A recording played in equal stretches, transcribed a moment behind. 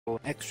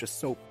extra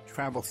soap,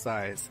 travel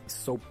size,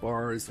 soap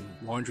bars and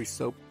laundry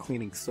soap,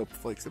 cleaning soap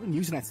flakes. I've been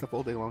using that stuff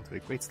all day long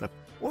today. Great stuff.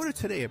 Order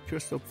today at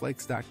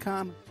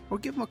puresoapflakes.com or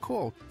give them a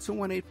call,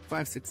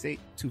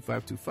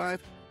 218-568-2525,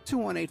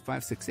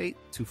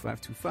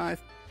 218-568-2525.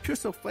 Pure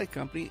Soap Flake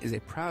Company is a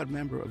proud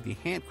member of the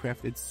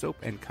Handcrafted Soap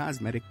and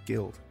Cosmetic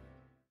Guild.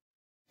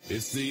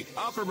 It's the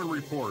Opperman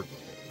Report.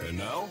 And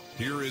now,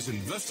 here is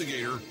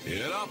investigator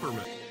Ed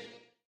Opperman.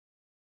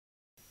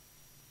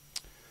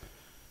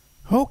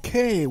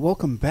 Okay,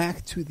 welcome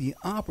back to the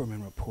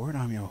Opperman Report.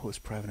 I'm your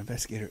host, Private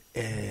Investigator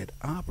Ed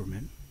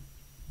Opperman.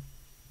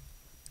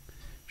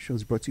 Show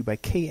is brought to you by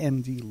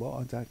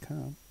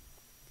KMDlaw.com.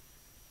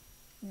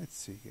 Let's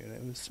see here.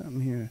 There was something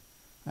here.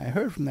 I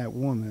heard from that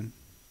woman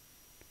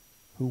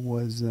who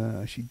was,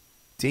 she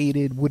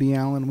dated Woody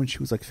Allen when she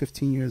was like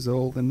 15 years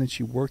old, and then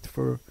she worked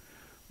for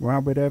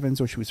Robert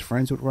Evans, or she was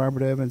friends with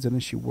Robert Evans, and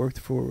then she worked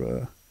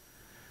for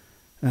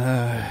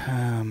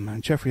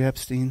Jeffrey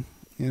Epstein.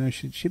 You know,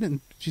 she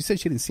didn't. She said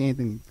she didn't see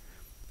anything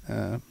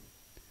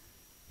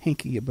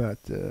hinky about.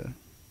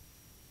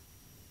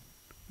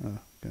 Oh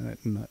God,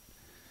 nut.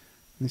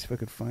 Let me see if I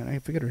could find. I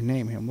forget her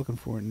name here. I'm looking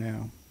for it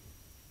now.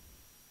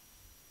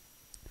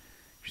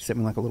 She sent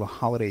me like a little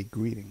holiday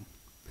greeting.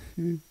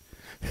 You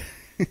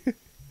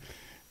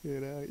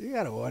know, you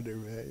gotta wonder,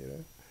 man. You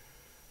know.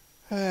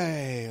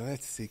 Hey,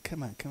 let's see.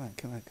 Come on. I'm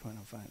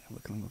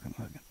looking.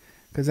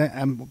 Because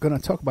I'm going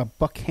to talk about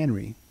Buck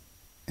Henry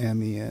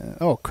and the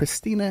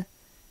Christina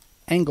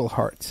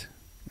Engelhardt.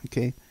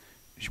 Okay,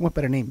 she went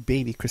by the name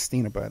Baby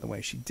Christina, by the way.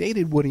 She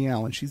dated Woody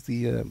Allen. She's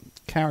the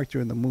character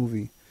in the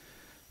movie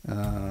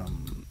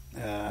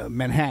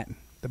Manhattan,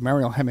 the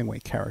Mariel Hemingway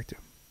character.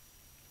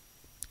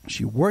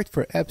 She worked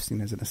for Epstein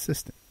as an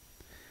assistant.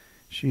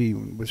 She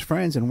was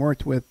friends and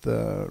worked with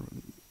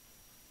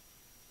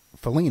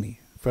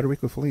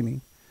Federico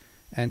Fellini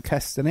and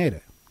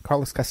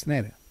Carlos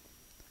Castaneda.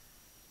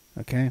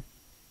 Okay?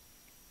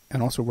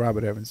 And also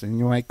Robert Evans. And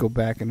you might go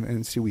back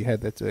and see we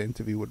had that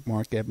interview with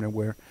Mark Ebner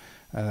where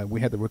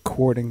we had the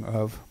recording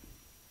of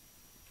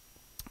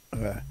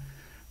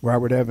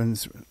Robert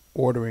Evans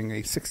ordering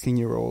a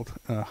 16-year-old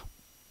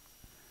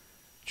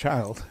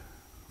child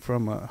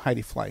from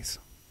Heidi Fleiss.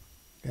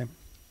 Okay?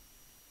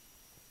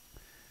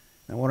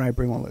 Now, why do I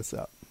bring all this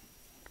up?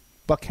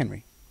 Buck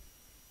Henry.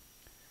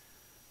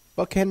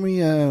 Buck Henry,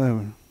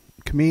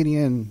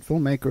 comedian,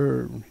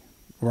 filmmaker,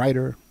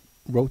 writer,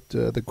 wrote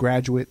The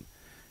Graduate,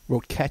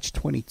 wrote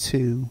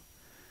Catch-22,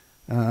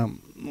 a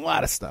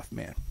lot of stuff,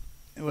 man.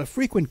 A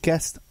frequent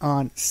guest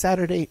on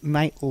Saturday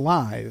Night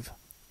Live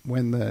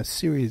when the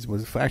series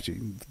was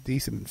actually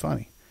decent and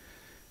funny.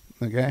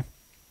 Okay?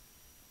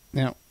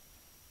 Now,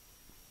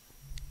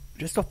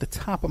 just off the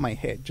top of my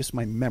head, just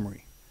my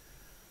memory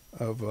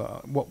of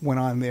what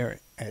went on there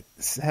at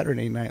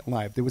Saturday Night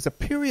Live, there was a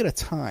period of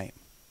time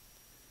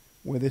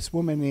where this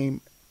woman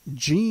named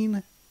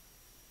Jean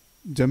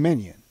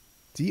Doumanian,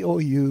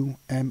 Doumanian.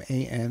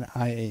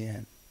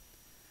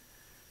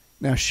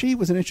 Now, she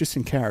was an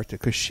interesting character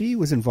because she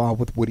was involved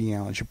with Woody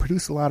Allen. She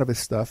produced a lot of his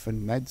stuff,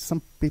 and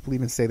some people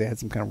even say they had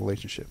some kind of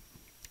relationship.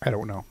 I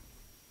don't know.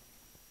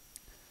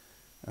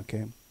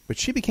 Okay. But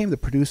she became the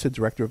producer,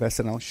 director of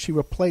SNL. She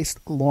replaced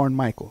Lorne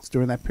Michaels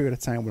during that period of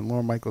time when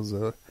Lorne Michaels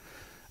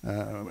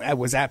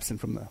was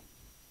absent from the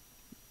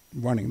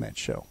running that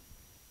show.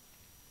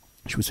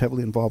 She was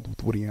heavily involved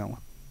with Woody Allen.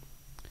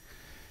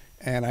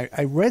 And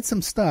I read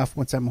some stuff,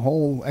 some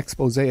whole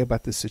expose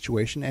about this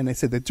situation, and they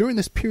said that during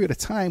this period of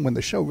time when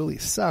the show really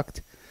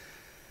sucked,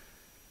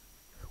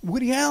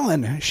 Woody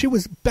Allen, she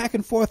was back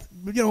and forth,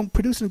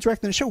 producing and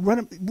directing the show.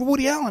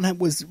 Woody Allen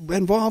was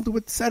involved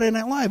with Saturday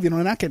Night Live,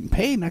 not getting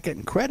paid, not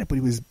getting credit, but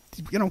he was,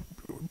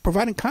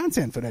 providing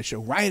content for that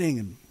show, writing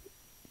and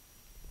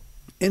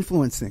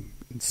influencing,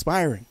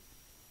 inspiring.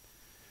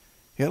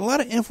 He had a lot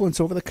of influence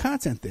over the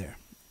content there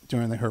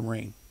during her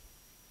reign.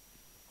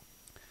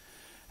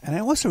 And I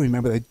also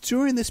remember that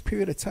during this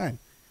period of time,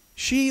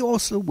 she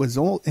also was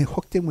all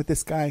hooked in with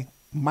this guy,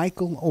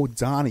 Michael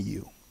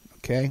O'Donoghue,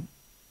 okay,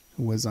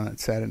 who was on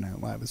Saturday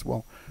Night Live as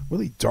well.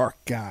 Really dark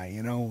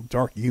guy,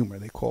 dark humor,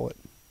 they call it.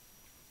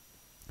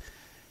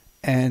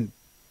 And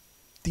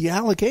the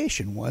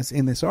allegation was,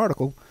 in this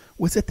article,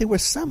 was that they were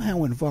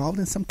somehow involved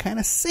in some kind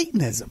of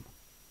Satanism,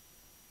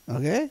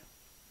 okay?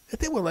 That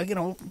they were,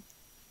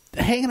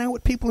 hanging out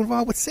with people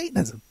involved with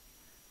Satanism.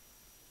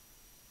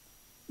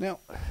 Now,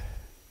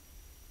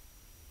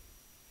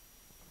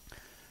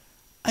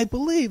 I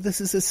believe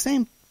this is the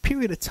same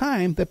period of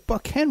time that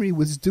Buck Henry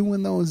was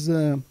doing those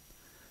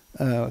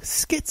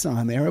skits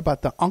on there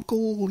about the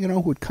uncle, who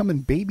would come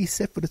and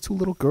babysit for the two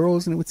little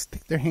girls and would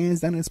stick their hands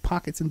down in his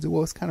pockets and do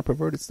all this kind of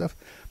perverted stuff.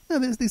 Now,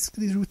 there's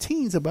these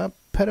routines about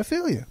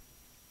pedophilia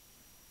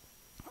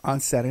on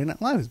Saturday Night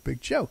Live. It was a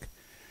big joke.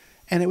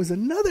 And it was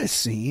another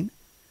scene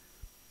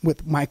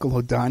with Michael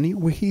O'Donoghue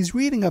where he's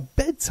reading a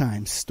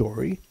bedtime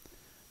story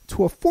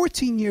to a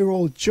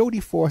 14-year-old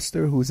Jodie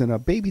Foster who's in a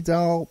baby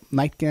doll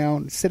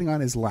nightgown sitting on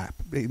his lap,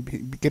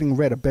 getting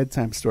read a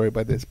bedtime story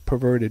by this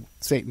perverted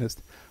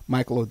Satanist,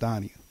 Michael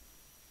O'Donoghue.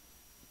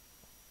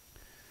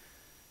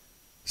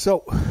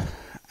 So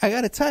I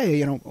got to tell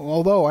you,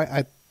 although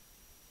I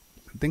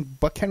think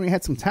Buck Henry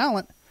had some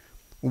talent,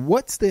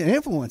 what's the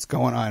influence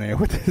going on here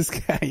with this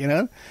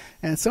guy,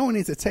 And someone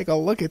needs to take a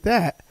look at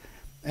that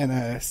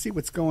and see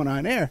what's going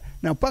on there.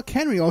 Now, Buck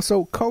Henry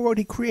also co-wrote,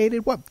 he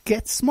created what?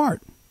 Get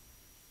Smart,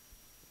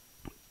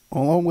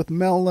 along with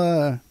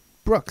Mel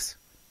Brooks.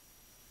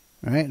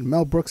 All right, and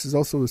Mel Brooks is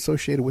also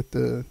associated with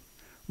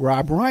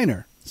Rob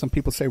Reiner. Some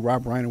people say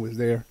Rob Reiner was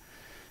there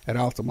at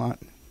Altamont.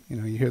 You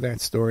hear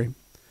that story.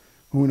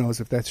 Who knows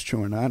if that's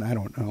true or not? I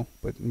don't know.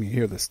 But you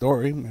hear the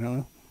story,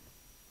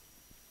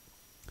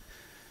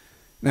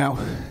 Now,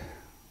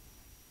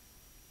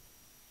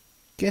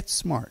 Get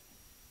Smart.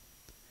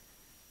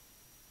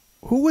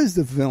 Who was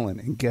the villain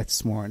in Get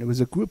Smart? It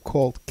was a group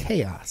called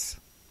Chaos.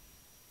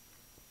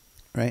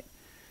 Right?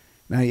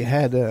 Now, you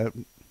had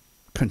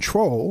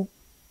Control,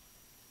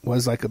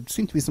 was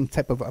seemed to be some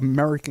type of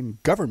American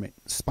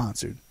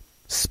government-sponsored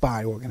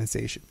spy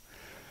organization.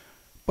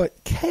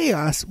 But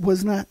Chaos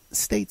was not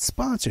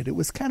state-sponsored. It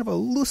was kind of a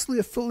loosely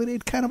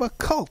affiliated, kind of a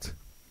cult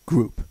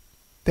group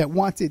that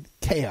wanted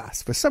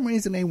chaos. For some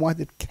reason, they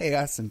wanted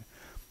chaos and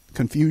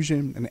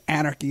confusion and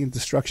anarchy and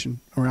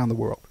destruction around the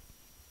world.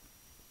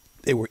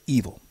 They were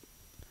evil.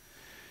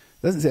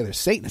 It doesn't say they're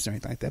Satanists or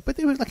anything like that, but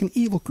they were like an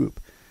evil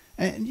group.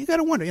 And you got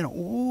to wonder, who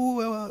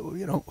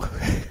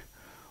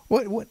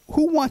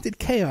wanted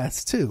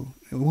chaos too?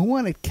 Who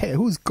wanted chaos?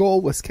 Whose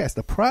goal was chaos?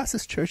 The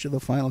Process Church of the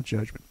Final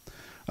Judgment.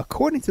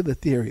 According to the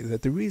theory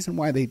that the reason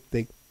why they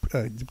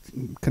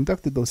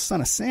conducted those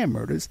Son of Sam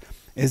murders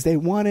is they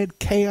wanted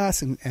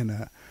chaos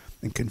and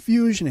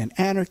confusion and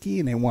anarchy,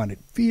 and they wanted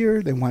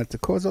fear. They wanted to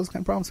cause those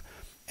kind of problems.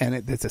 And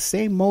it's the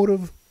same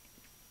motive,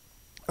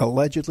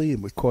 allegedly, it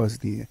would cause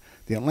the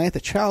Atlanta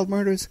child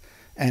murders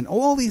and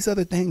all these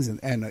other things.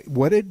 And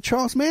what did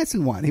Charles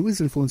Manson want? He was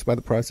influenced by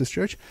the Process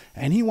Church,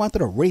 and he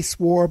wanted a race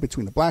war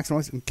between the blacks and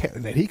whites, and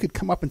that he could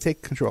come up and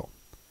take control.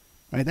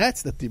 Right?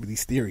 That's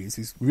these theories,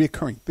 these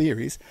recurring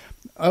theories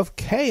of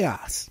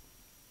chaos.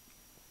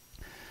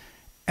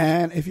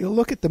 And if you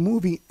look at the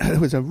movie, it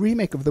was a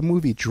remake of the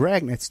movie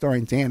Dragnet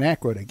starring Dan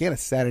Aykroyd, again a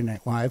Saturday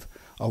Night Live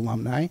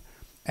alumni.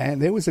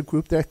 And there was a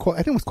group there I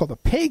think it was called the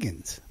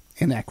Pagans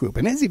in that group.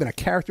 And there's even a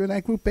character in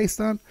that group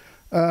based on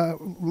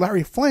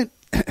Larry Flint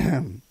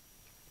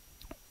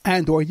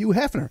and or Hugh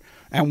Hefner.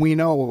 And we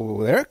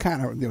know they're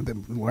kind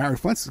of, Larry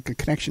Flint's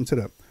connection to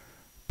the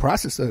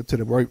process, to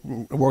the Roy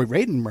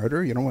Radin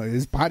murder.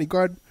 His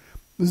bodyguard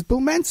was Bill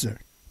Menser.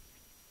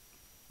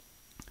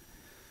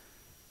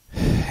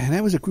 And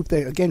that was a group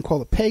that, again,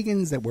 called the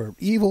Pagans, that were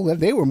evil.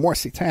 They were more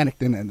satanic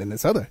than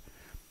this other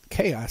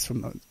chaos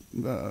from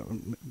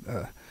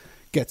the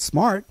Get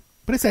Smart.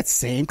 But it's that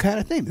same kind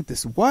of thing. That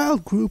this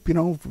wild group,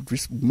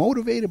 just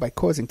motivated by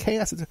causing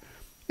chaos. You know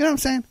what I'm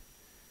saying?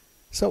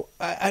 So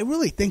I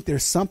really think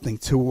there's something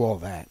to all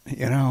that,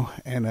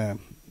 And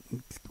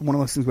one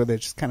of those things where they're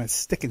just kind of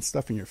sticking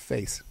stuff in your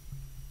face.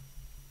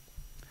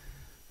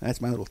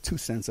 That's my little 2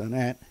 cents on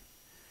that.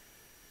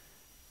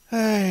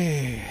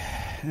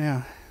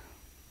 Now,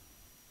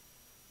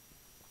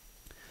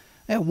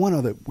 I have one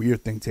other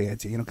weird thing to add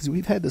to you, because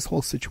we've had this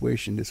whole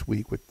situation this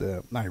week with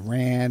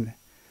Iran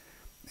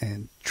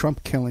and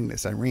Trump killing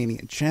this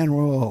Iranian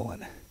general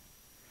and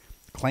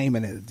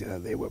claiming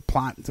that they were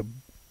plotting to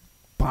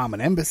bomb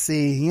an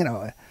embassy.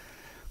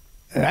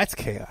 That's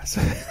chaos.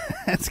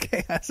 That's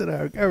chaos in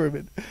our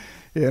government,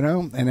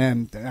 And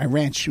then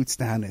Iran shoots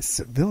down this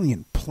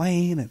civilian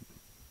plane, and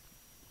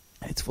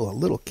it's full of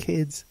little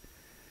kids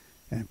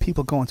and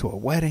people going to a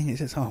wedding. It's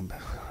just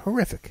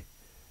horrific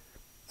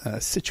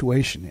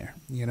situation there,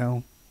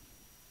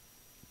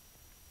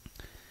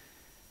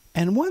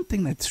 And one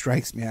thing that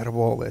strikes me out of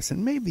all this,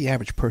 and maybe the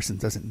average person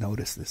doesn't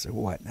notice this or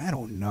what, I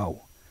don't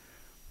know,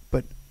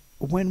 but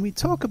when we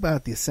talk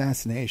about the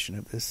assassination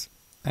of this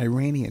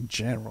Iranian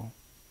general,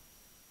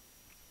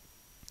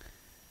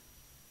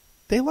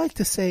 they like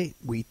to say,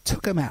 we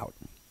took him out,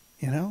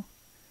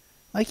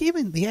 Like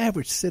even the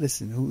average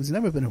citizen who's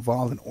never been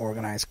involved in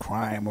organized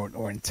crime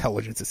or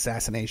intelligence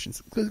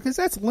assassinations, because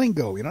that's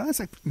lingo, that's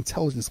like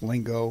intelligence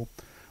lingo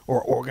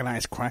or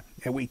organized crime,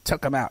 and we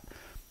took him out.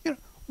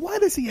 Why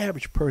does the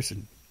average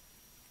person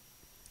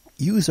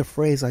use a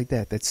phrase like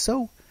that that's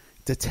so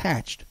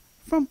detached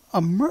from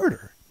a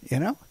murder,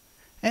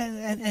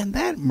 And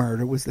that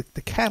murder was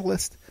the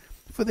catalyst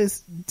for this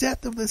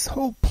death of this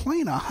whole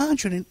plane,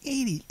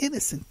 180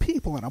 innocent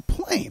people in a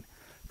plane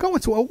going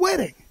to a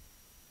wedding.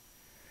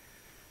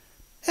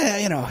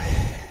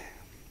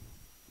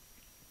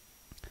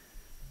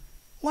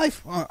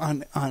 Life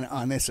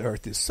on this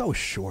earth is so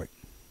short,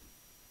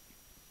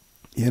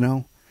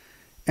 and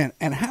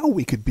how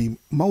we could be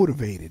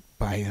motivated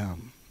by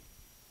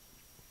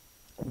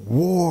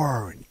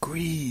war and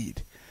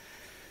greed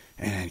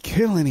and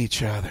killing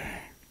each other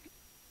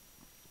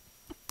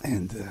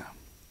and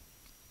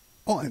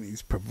all of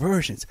these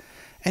perversions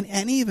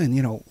and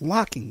even,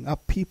 locking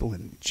up people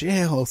in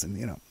jails and,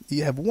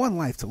 you have one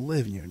life to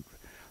live and you're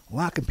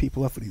locking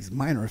people up for these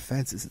minor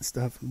offenses and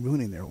stuff and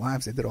ruining their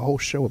lives. They did a whole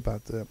show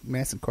about the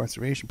mass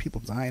incarceration,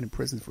 people dying in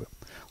prisons for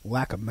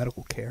lack of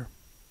medical care.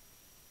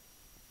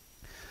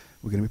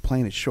 We're going to be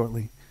playing it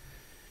shortly.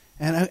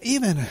 And I had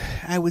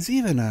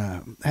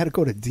to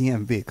go to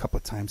DMV a couple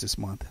of times this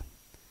month.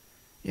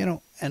 You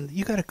know, and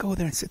you got to go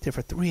there and sit there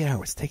for 3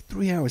 hours. Take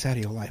 3 hours out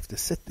of your life to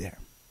sit there.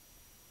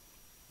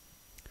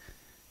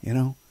 You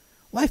know,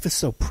 life is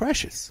so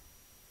precious.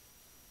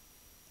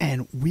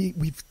 And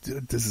we've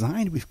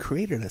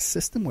created a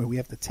system where we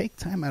have to take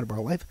time out of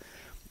our life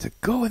to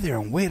go there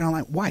and wait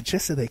online. Why?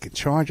 Just so they can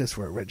charge us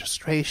for a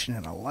registration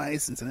and a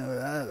license and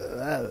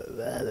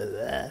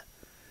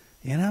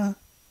you know?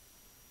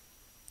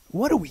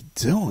 What are we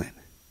doing?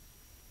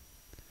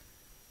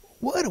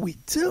 What are we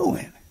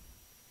doing?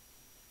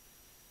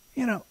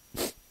 You know,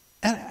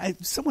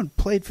 and someone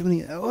played for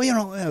me. Oh, you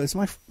know, it was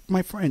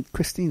my friend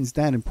Christine's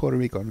dad in Puerto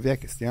Rico, in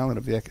Vieques, the island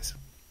of Vieques.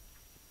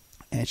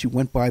 And she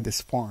went by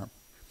this farm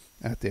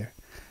out there.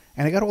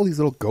 And I got all these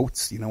little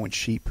goats, you know, and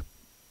sheep,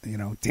 you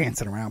know,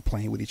 dancing around,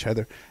 playing with each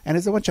other. And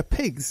there's a bunch of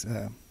pigs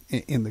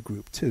in the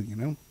group, too, you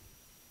know.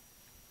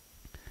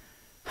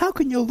 How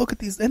can you look at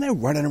these? And they're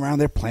running around,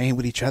 they're playing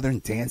with each other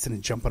and dancing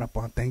and jumping up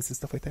on things and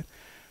stuff like that.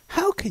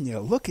 How can you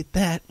look at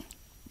that,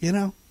 you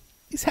know?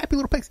 These happy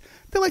little pigs.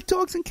 They're like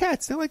dogs and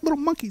cats. They're like little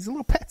monkeys,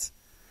 little pets,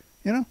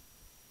 you know?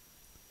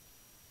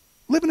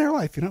 Living their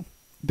life, you know?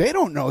 They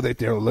don't know that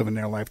they're living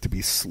their life to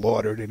be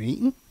slaughtered and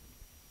eaten.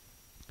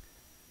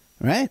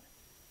 Right?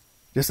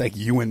 Just like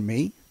you and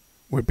me.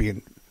 We're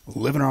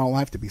living our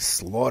life to be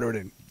slaughtered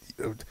and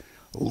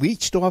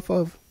leached off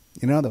of.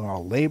 You know, that our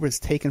labor is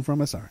taken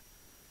from us.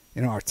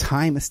 Our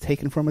time is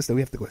taken from us. That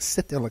we have to go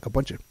sit there like a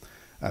bunch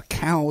of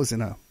cows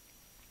in a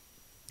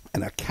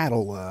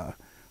cattle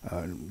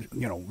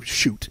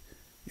chute.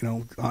 You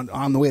know,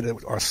 on the way to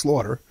our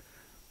slaughter.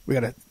 We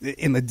got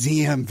to in the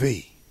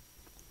DMV.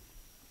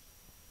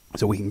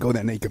 So we can go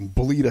there and they can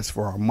bleed us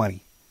for our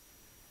money.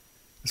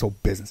 This whole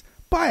business.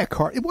 Buy a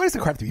car. Why does the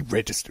car have to be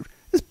registered?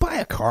 Just buy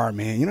a car,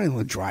 man. You don't even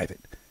want to drive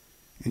it.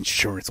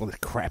 Insurance, all this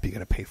crap you got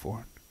to pay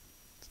for.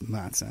 It's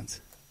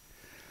nonsense.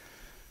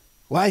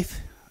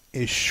 Life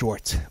is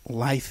short.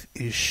 Life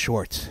is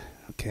short,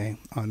 okay,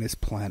 on this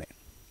planet.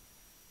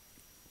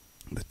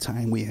 The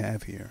time we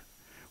have here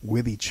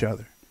with each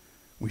other.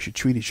 We should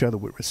treat each other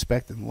with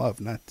respect and love,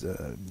 not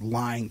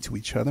lying to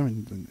each other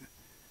and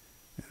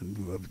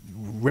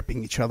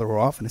ripping each other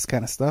off and this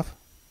kind of stuff.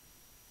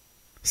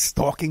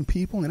 Stalking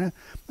people. You know?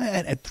 I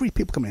had 3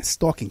 people come in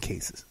stalking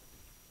cases.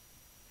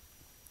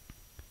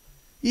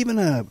 Even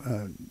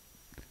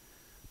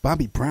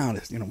Bobby Brown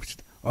is, you know,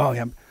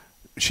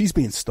 she's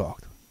being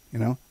stalked, you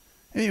know.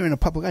 And you're in a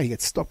public eye, you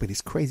get stalked by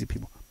these crazy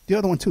people. The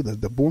other one, too,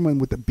 the woman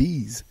with the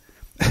bees,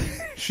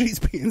 she's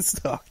being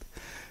stalked,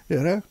 you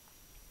know.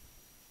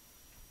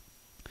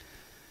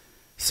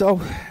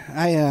 So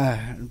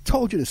I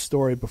told you the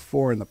story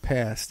before in the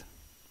past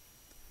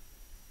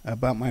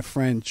about my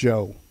friend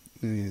Joe.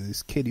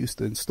 This kid used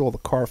to install the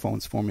car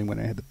phones for me when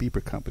I had the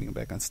beeper company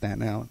back on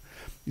Staten Island.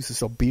 Used to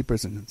sell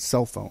beepers and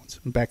cell phones.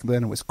 And back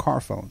then it was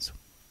car phones.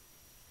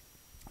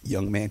 A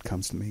young man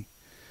comes to me.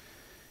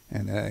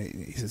 And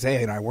he says,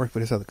 hey, and I work for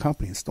this other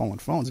company installing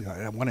phones.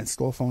 I want to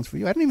install phones for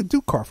you. I didn't even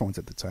do car phones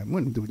at the time. I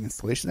wouldn't do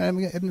installation. I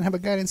didn't have a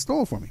guy to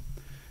install for me.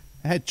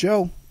 I had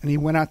Joe, and he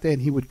went out there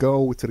and he would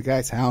go to the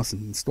guy's house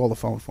and install the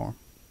phone for him.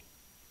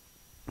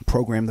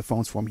 Program the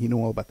phones for him. He knew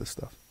all about this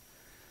stuff.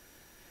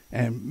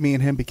 And me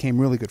and him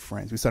became really good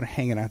friends. We started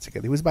hanging out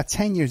together. He was about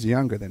 10 years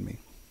younger than me.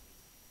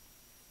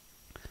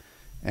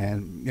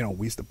 And, you know,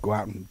 we used to go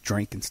out and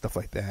drink and stuff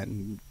like that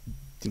and,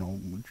 you know,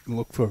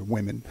 look for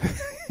women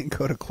and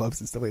go to clubs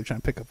and stuff like that,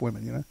 trying to pick up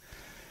women, you know.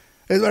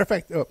 As a matter of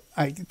fact,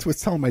 I was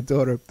telling my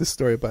daughter this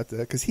story about that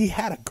because he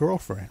had a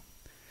girlfriend.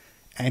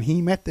 And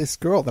he met this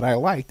girl that I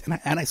liked.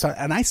 And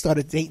I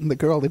started dating the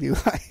girl that he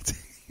liked.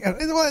 You know,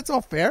 well, it's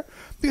all fair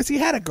because he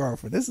had a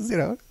girlfriend. This is, you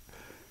know,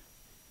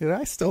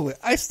 I stole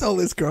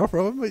this girl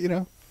from him, but, you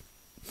know.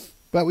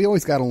 But we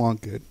always got along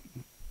good.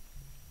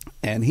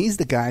 And he's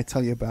the guy I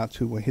tell you about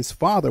who his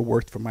father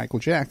worked for Michael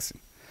Jackson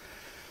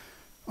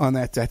on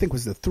that, I think it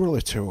was the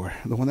Thriller tour,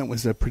 the one that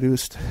was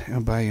produced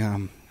by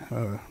Al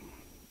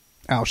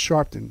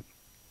Sharpton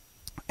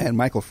and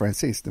Michael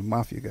Francis, the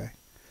mafia guy,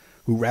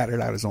 who ratted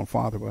out his own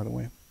father, by the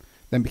way,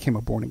 then became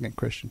a born-again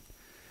Christian,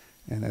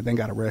 and then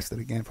got arrested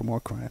again for more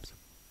crimes.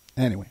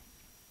 Anyway,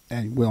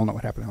 and we all know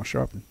what happened to Al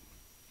Sharpton.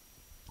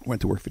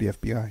 Went to work for the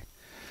FBI.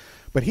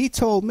 But he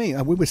told me,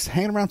 we was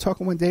hanging around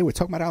talking one day, we were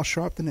talking about Al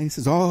Sharpton, and he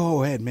says,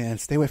 oh, Ed, man,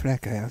 stay away from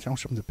that guy. Al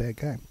Sharpton's a bad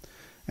guy.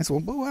 I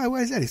said, well,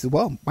 why is that? He said,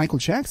 well, Michael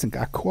Jackson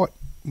got caught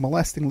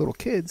molesting little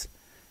kids,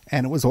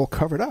 and it was all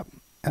covered up.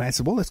 And I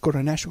said, well, let's go to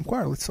the National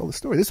Enquirer. Let's tell the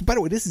story. By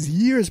the way, this is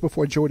years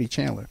before Jody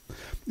Chandler.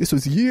 This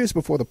was years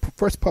before the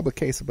first public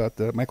case about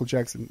Michael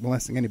Jackson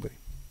molesting anybody.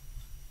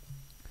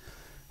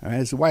 All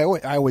right, so why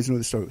I always knew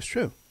the story was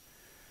true.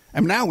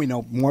 And now we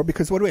know more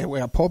because what do we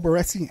have? Paul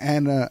Baresi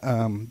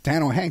and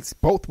Dan O'Hanks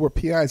both were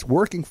PIs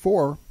working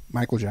for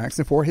Michael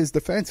Jackson for his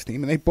defense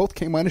team, and they both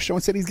came on the show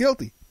and said he's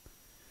guilty.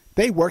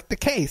 They worked the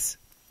case.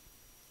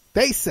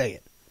 They say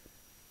it.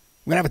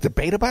 We're going to have a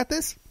debate about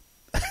this?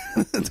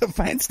 The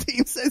defense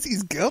team says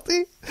he's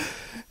guilty?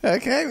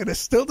 Okay, we're going to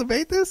still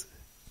debate this?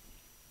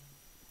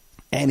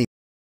 Anyway.